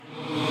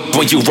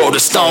when you roll the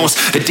stones.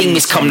 The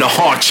demons come to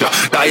haunt you.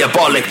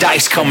 Diabolic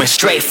dice coming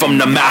straight from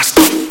the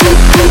master.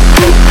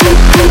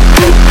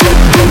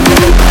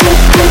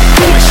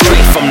 Coming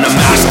straight from the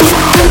master.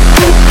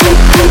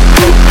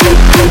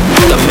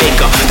 The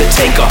maker, the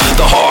taker,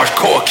 the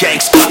hardcore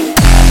gangster.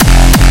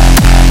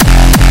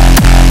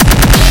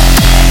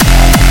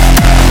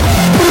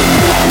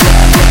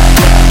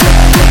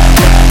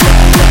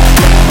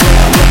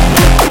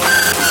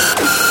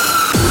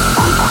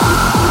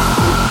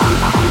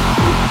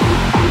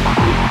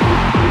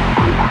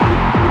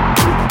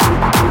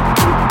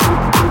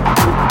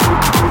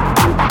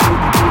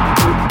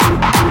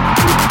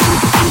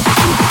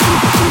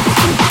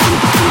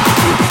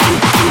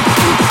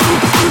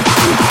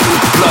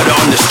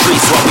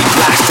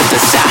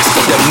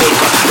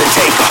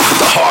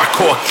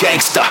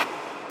 Gangsta.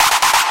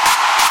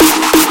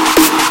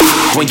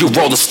 When you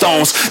roll the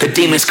stones, the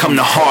demons come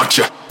to haunt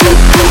you.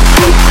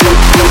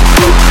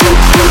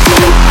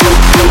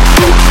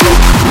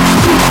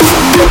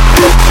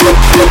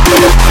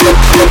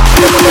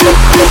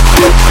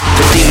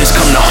 The demons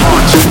come to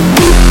haunt you.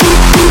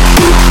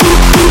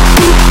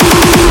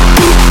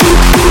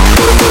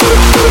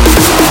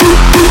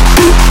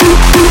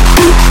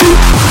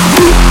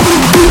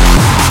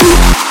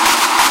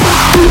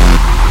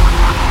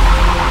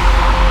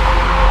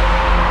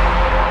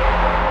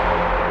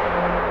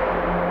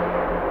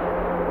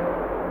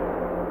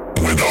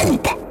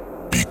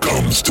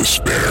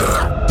 Despair.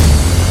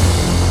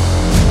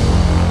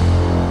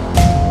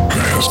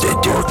 As the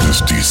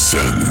darkness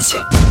descends,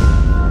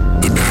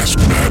 the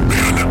masked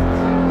madman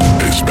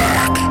is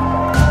back.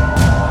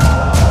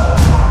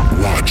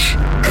 Watch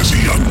as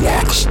he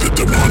unlocks the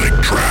demonic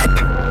trap.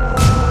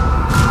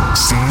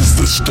 Seize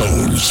the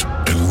stones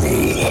and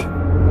roll.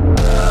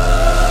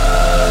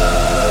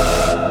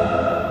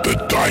 The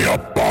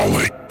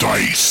diabolic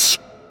dice.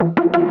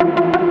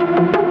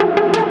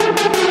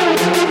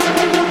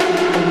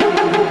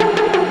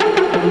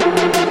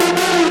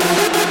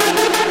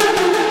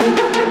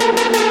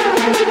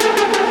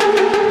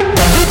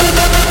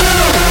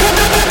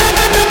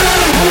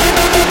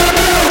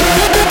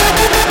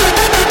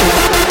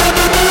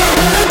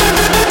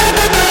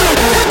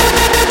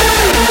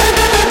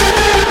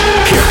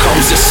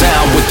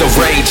 The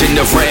rage and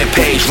the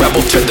rampage,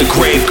 rebel to the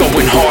grave,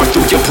 going hard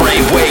through your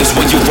brain waves.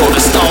 When you roll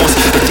the stones,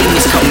 the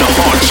demons come to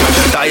haunt you.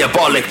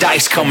 Diabolic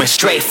dice coming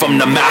straight from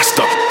the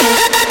master.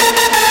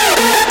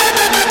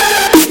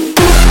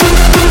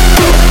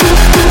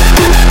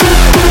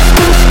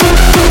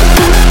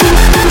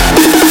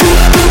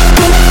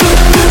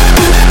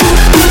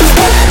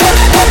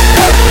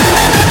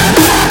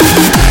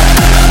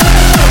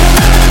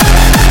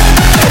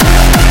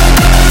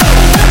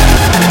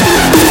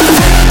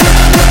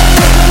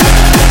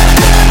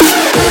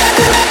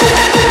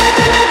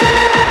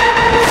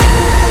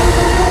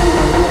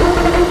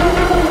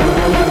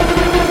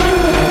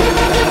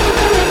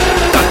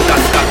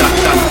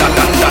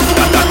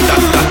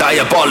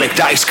 Diabolic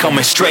dice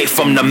coming straight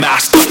from the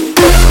master.